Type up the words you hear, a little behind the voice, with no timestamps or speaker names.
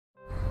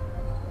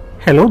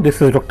Hello,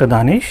 this is Dr.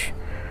 Danish.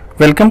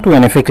 Welcome to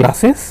NFA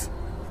classes.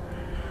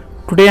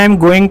 Today I am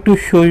going to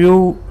show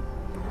you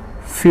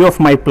few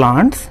of my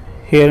plants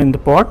here in the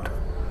pot.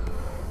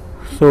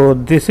 So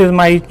this is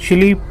my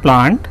chili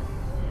plant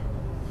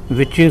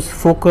which is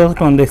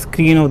focused on the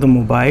screen of the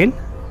mobile.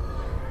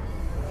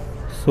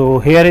 So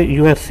here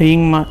you are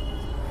seeing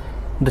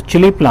the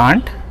chili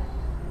plant.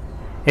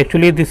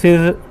 Actually this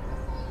is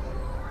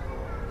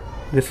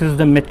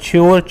the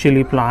mature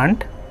chili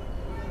plant,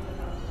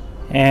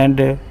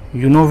 and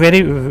you know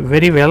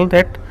very well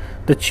that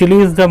the chili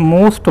is the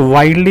most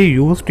widely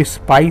used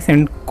spice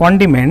and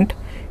condiment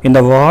in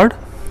the world,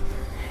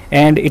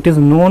 and it is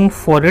known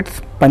for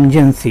its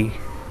pungency.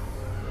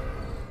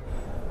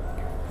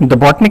 The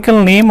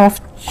botanical name of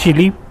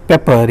chili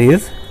pepper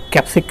is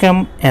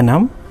Capsicum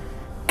annum.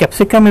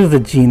 Capsicum is the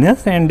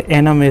genus and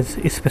annum is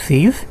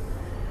species.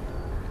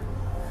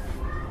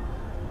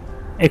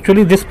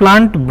 Actually this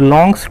plant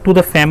belongs to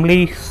the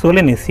family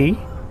Solanaceae,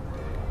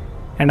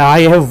 and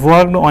I have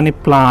worked on a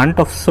plant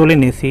of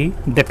Solanaceae,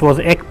 that was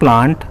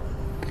eggplant.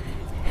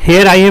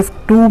 Here I have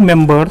two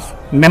member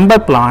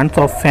plants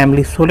of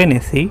family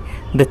Solanaceae,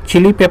 the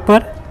chili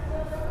pepper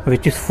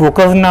which is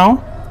focused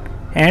now,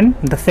 and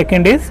the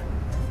second is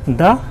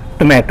the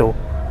tomato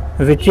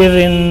which is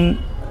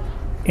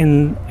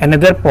in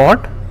another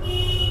pot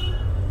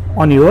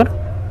on your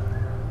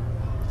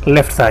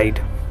left side.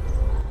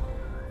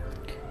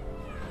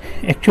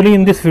 Actually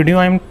in this video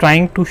I am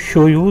trying to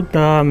show you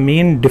the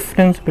main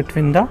difference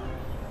between the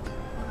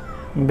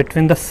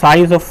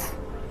size of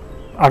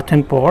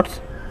earthen pots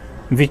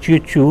which you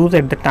choose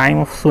at the time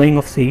of sowing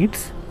of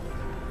seeds.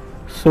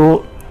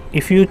 So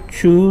if you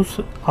choose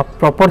a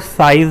proper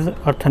size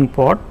earthen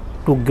pot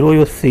to grow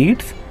your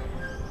seeds,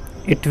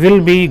 it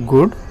will be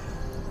good.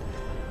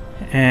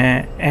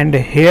 And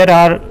here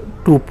are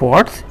two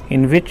pots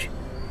in which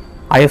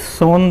I have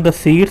sown the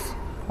seeds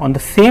on the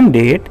same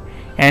date,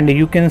 and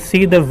you can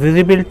see the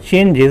visible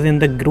changes in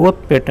the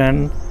growth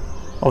pattern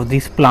of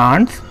these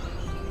plants.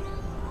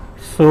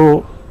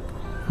 So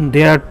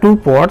there are two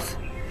pots,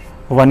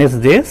 one is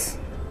this,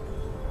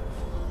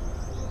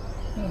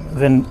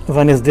 then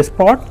one is this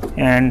pot,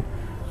 and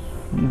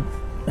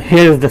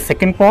here is the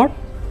second pot.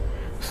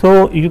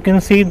 So you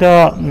can see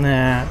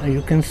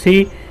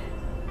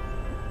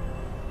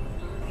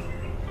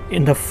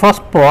in the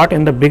first pot,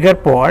 in the bigger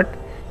pot,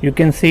 you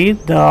can see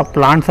the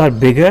plants are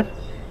bigger,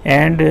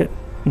 and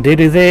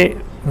there is a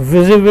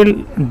visible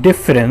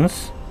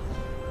difference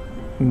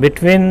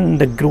between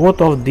the growth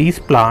of these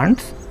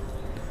plants.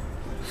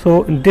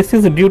 So this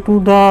is due to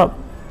the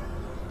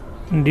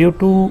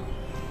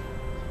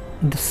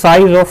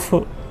size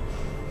of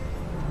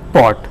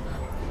pot,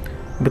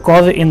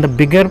 because in the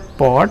bigger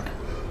pot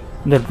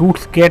the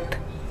roots get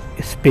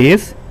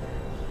space,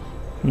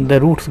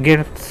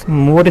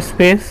 more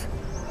space,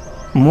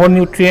 more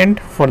nutrient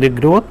for the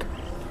growth,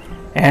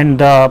 and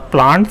the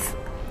plants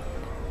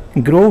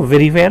grow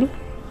very well.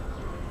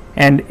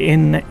 And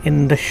in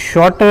the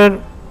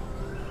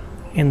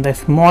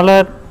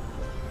smaller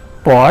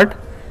pot,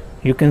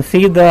 you can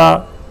see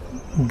the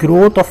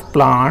growth of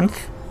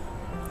plants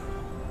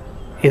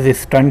is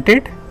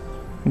stunted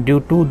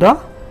due to the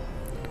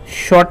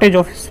shortage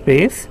of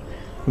space,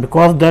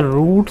 because the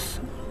roots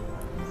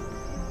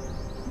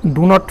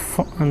do not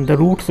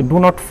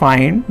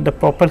find the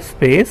proper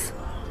space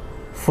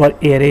for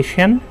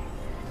aeration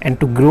and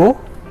to grow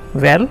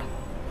well.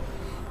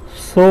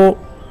 So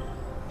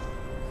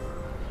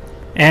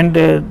and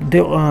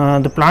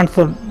the plants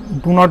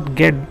do not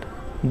get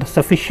the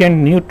sufficient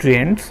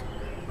nutrients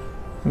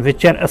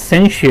which are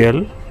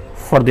essential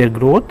for their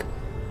growth.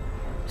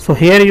 So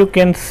here you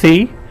can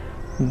see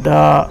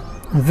the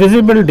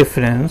visible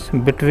difference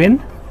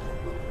between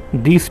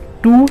these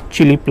two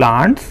chili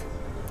plants.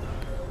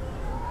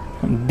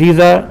 These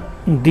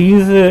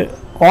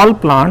all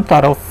plants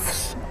are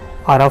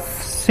of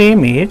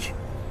same age,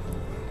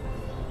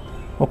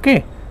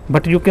 okay,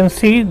 but you can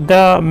see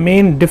the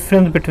main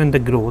difference between the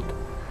growth.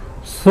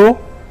 So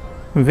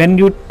when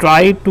you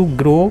try to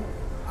grow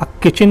a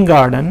kitchen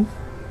garden,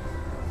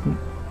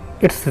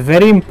 it's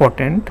very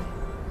important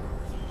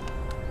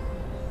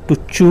to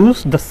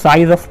choose the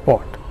size of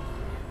pot.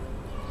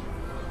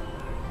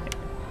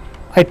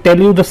 I tell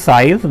you the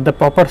size, the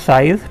proper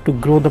size to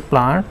grow the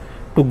plant,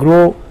 to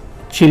grow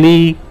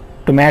chili,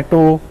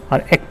 tomato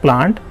or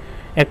eggplant.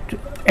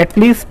 At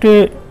least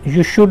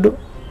you should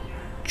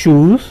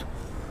choose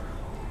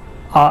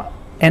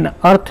an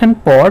earthen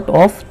pot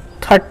of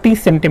 30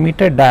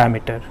 centimeter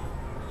diameter.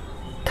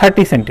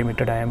 30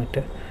 centimeter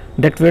diameter.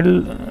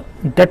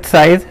 That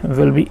size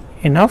will be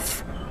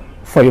enough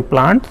for your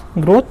plant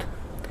growth.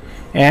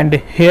 And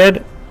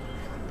here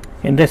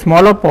in the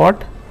smaller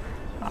pot,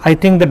 I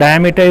think the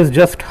diameter is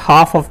just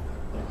half of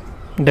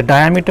the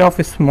diameter of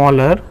a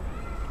smaller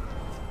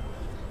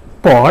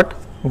pot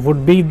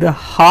would be the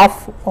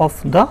half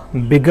of the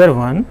bigger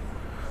one.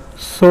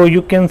 So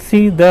you can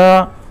see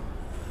the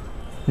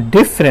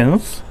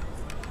difference,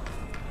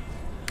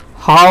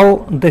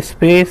 how the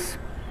size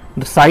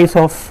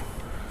of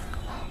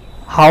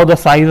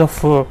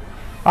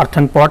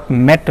earthen pot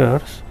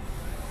matters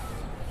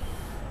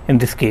in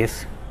this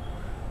case.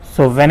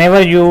 So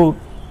whenever you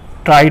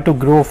try to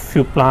grow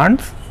few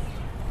plants,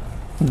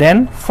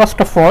 then first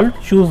of all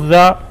choose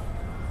the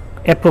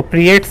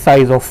appropriate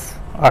size of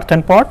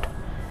earthen pot,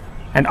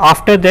 and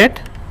after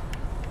that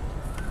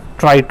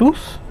try to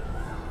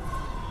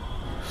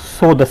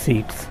sow the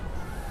seeds.